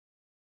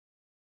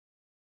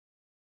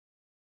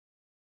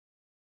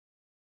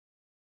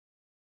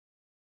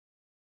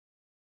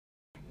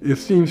It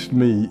seems to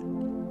me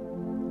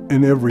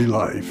in every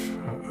life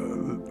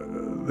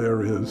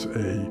there is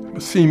a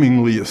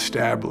seemingly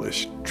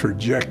established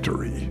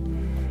trajectory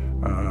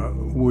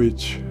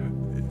which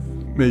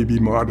may be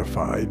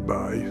modified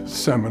by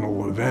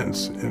seminal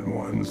events in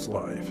one's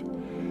life.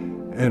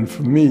 And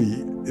for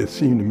me, it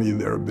seemed to me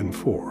there have been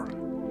four.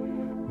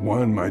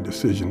 One, my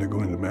decision to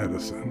go into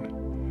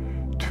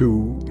medicine.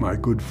 Two, my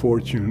good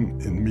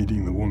fortune in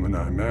meeting the woman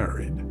I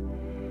married.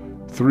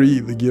 Three,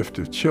 the gift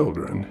of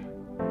children.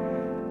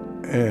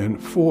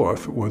 And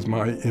fourth was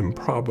my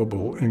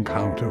improbable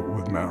encounter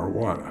with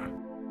marijuana.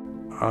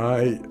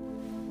 I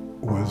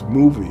was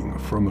moving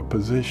from a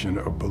position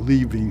of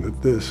believing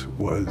that this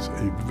was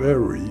a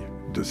very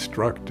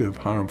destructive,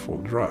 harmful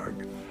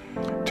drug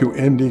to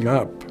ending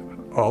up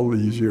all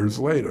these years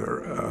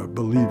later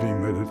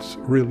believing that it's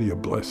really a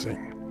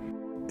blessing.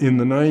 In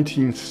the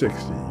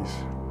 1960s,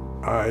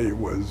 I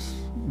was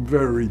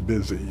very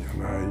busy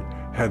and I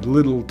had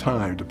little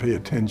time to pay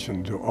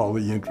attention to all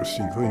the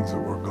interesting things that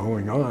were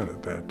going on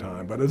at that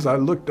time. But as I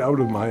looked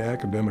out of my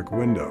academic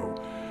window,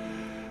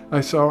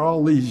 I saw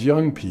all these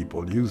young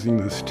people using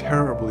this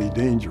terribly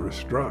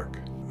dangerous drug.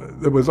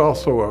 There was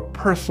also a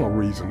personal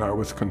reason I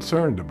was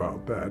concerned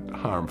about that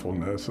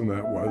harmfulness, and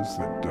that was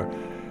that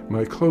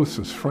my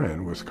closest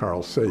friend was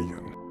Carl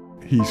Sagan.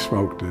 He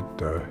smoked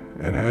it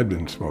and had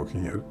been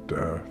smoking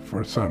it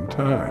for some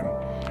time.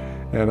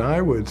 And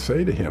I would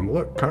say to him,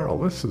 look, Carl,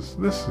 this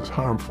is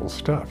harmful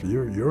stuff.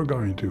 You're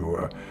going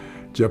to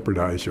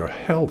jeopardize your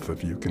health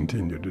if you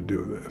continue to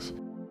do this.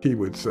 He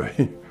would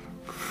say,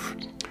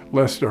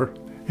 Lester,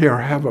 here,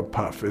 have a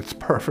puff. It's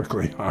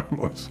perfectly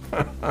harmless.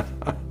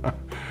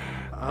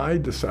 I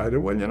decided,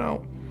 well, you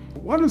know,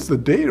 what is the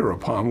data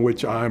upon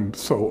which I'm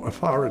so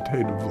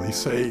authoritatively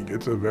saying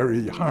it's a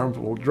very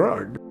harmful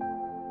drug?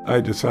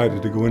 I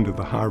decided to go into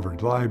the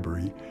Harvard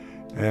Library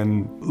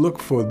and look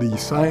for the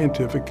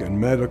scientific and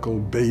medical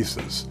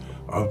basis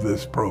of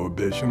this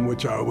prohibition,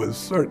 which I was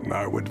certain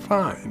I would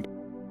find.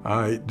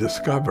 I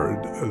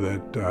discovered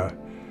that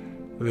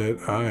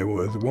I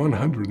was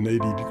 180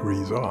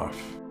 degrees off.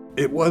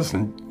 It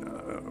wasn't,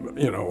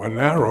 a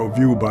narrow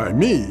view by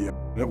me.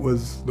 It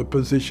was the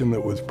position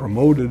that was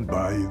promoted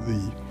by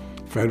the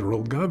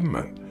federal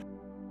government.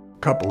 A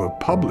couple of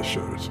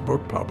publishers,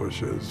 book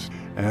publishers,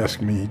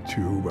 asked me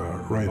to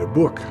write a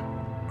book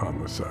on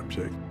the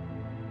subject.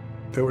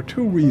 There were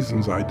two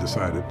reasons I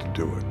decided to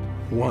do it.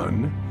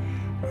 One,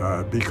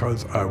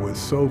 because I was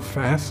so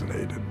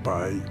fascinated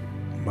by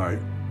my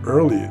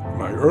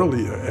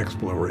earlier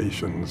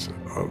explorations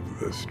of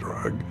this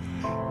drug.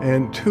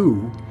 And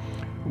two,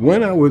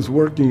 when I was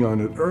working on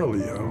it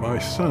earlier, my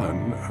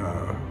son,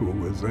 who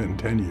was then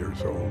 10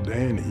 years old,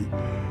 Danny,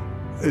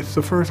 it's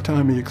the first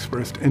time he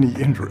expressed any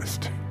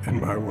interest in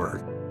my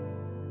work.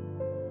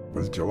 It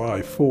was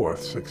July 4th,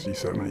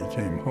 '67. He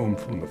came home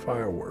from the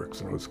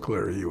fireworks and it was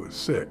clear he was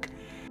sick.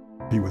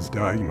 He was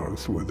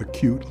diagnosed with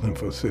acute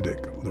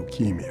lymphocytic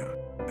leukemia.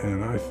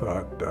 And I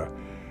thought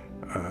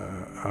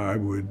I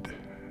would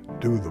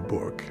do the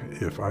book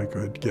if I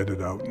could get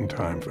it out in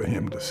time for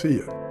him to see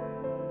it.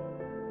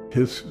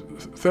 His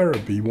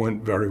therapy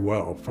went very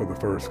well for the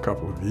first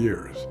couple of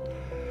years.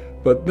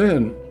 But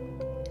then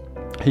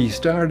he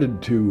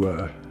started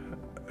to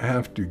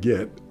have to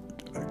get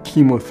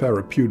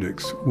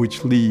chemotherapeutics,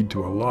 which lead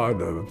to a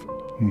lot of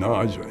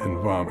nausea and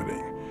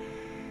vomiting.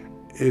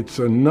 It's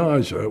a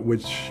nausea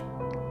which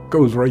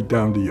goes right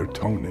down to your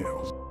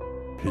toenails.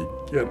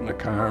 He'd get in the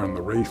car and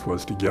the race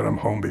was to get him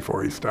home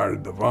before he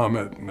started to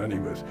vomit, and then he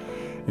was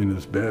in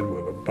his bed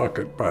with a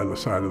bucket by the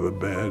side of the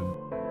bed.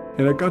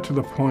 And it got to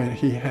the point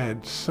he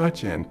had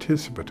such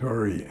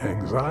anticipatory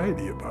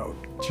anxiety about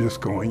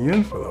just going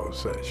in for those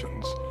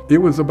sessions. It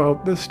was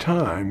about this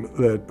time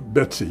that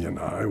Betsy and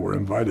I were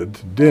invited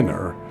to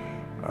dinner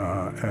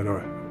at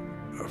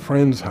a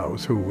friend's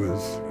house who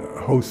was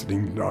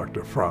hosting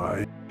Dr.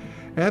 Fry.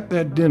 At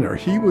that dinner,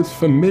 he was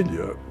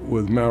familiar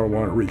with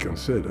Marijuana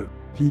Reconsidered.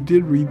 He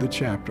did read the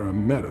chapter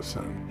on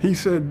medicine. He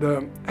said,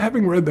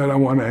 having read that, I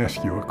want to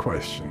ask you a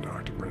question,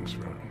 Dr.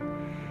 Grinspoon.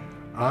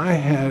 I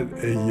had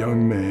a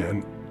young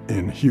man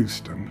in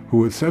Houston who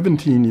was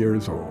 17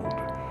 years old,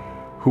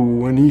 who,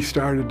 when he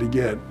started to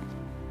get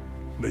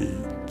the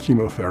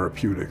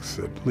chemotherapeutics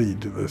that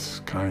lead to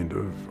this kind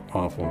of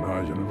awful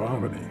nausea and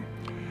vomiting,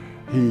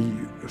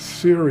 he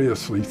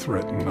seriously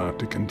threatened not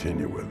to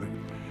continue with it.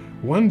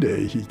 One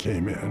day he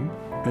came in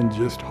and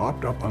just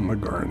hopped up on the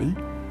gurney,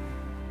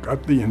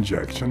 got the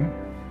injection,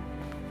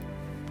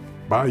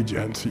 "Bye,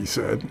 gents," he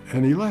said,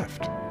 and he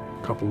left.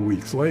 A couple of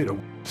weeks later,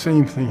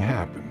 same thing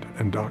happened.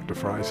 And Dr.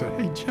 Fry said,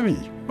 "Hey,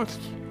 Jimmy,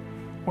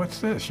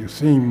 what's this? You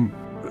seem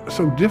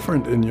so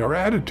different in your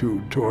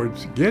attitude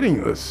towards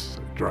getting this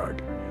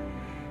drug."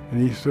 And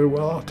he said,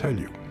 "Well, I'll tell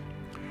you.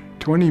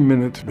 20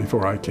 minutes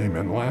before I came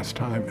in last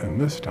time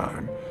and this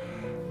time,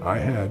 I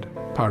had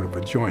part of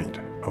a joint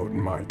out in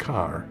my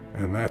car,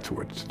 and that's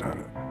what's done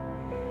it."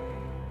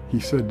 He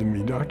said to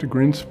me, "Dr.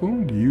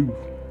 Grinspoon, do you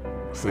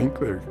think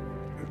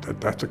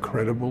that's a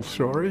credible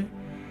story?"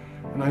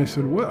 And I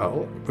said,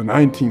 "Well, the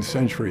 19th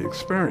century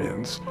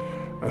experience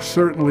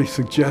certainly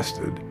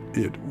suggested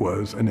it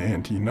was an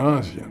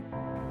anti-nauseant.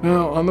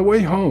 Now, on the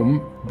way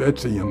home,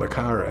 Betsy in the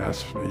car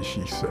asked me,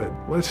 she said,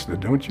 "Lester,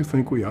 don't you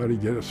think we ought to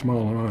get a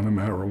small amount of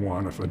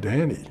marijuana for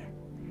Danny?"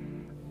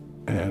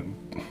 And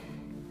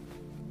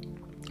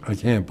I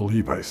can't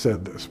believe I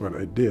said this, but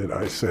I did.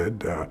 I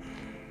said,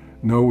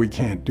 no, we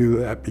can't do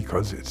that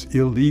because it's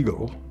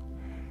illegal,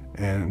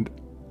 and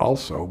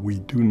also we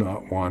do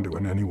not want to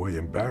in any way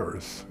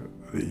embarrass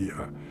the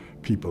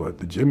people at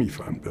the Jimmy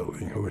Fund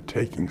building who are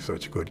taking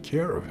such good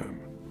care of him.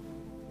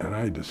 And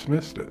I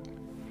dismissed it.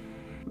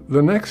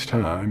 The next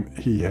time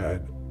he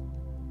had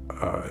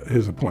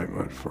his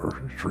appointment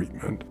for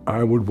treatment,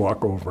 I would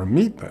walk over and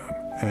meet them,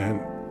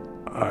 and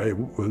I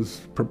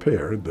was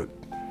prepared that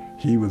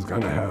he was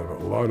going to have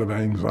a lot of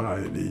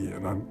anxiety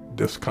and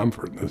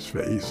discomfort in his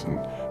face, and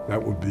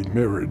that would be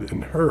mirrored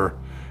in her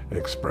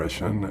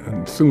expression,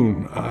 and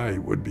soon I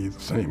would be the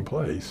same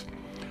place.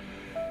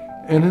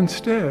 And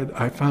instead,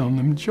 I found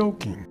them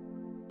joking.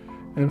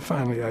 And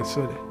finally I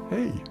said,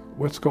 "Hey,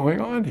 what's going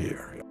on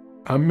here?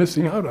 I'm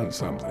missing out on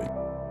something."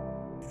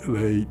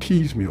 They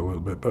teased me a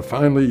little bit, but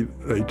finally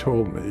they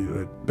told me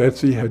that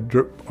Betsy had,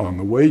 on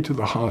the way to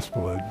the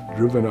hospital, had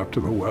driven up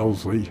to the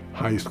Wellesley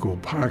High School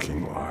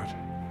parking lot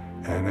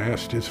and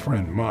asked his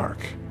friend Mark,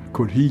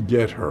 could he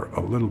get her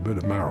a little bit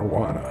of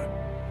marijuana?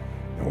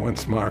 And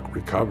once Mark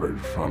recovered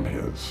from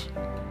his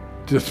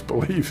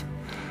disbelief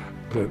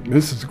that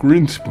Mrs.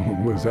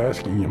 Grinspoon was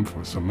asking him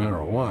for some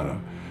marijuana,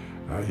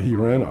 he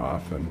ran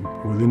off, and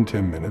within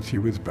 10 minutes he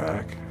was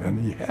back, and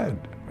he had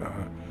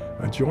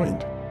a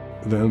joint.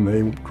 Then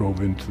they drove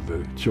into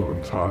the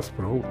children's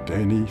hospital.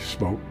 Danny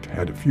smoked,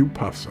 had a few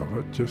puffs of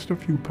it, just a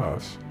few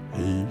puffs.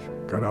 He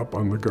got up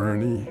on the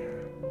gurney.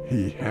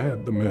 He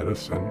had the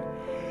medicine.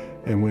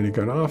 And when he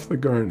got off the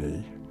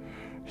gurney,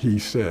 he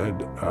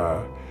said,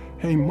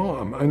 "Hey,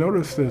 Mom, I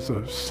noticed there's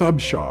a sub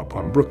shop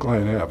on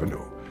Brookline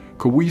Avenue.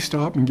 Could we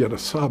stop and get a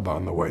sub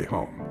on the way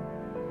home?"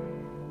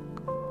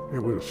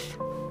 It was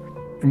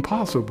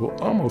impossible,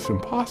 almost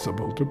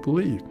impossible to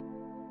believe.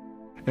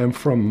 And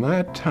from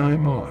that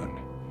time on,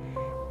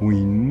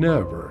 we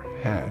never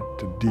had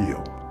to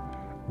deal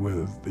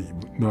with the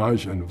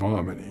nausea and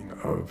vomiting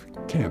of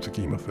cancer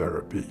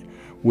chemotherapy,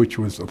 which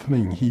was the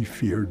thing he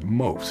feared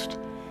most.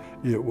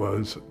 It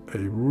was a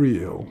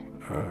real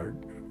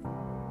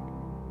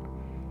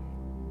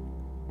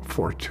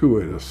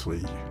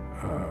fortuitously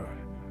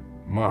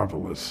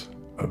marvelous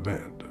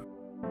event.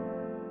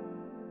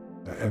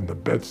 And the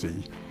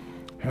Betsy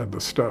had the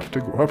stuff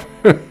to go up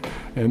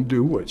and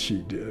do what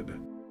she did.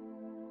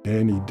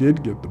 And he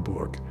did get the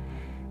book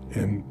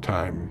in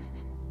time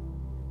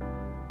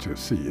to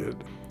see it.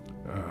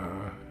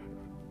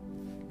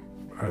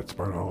 That's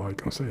about all I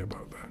can say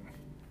about it.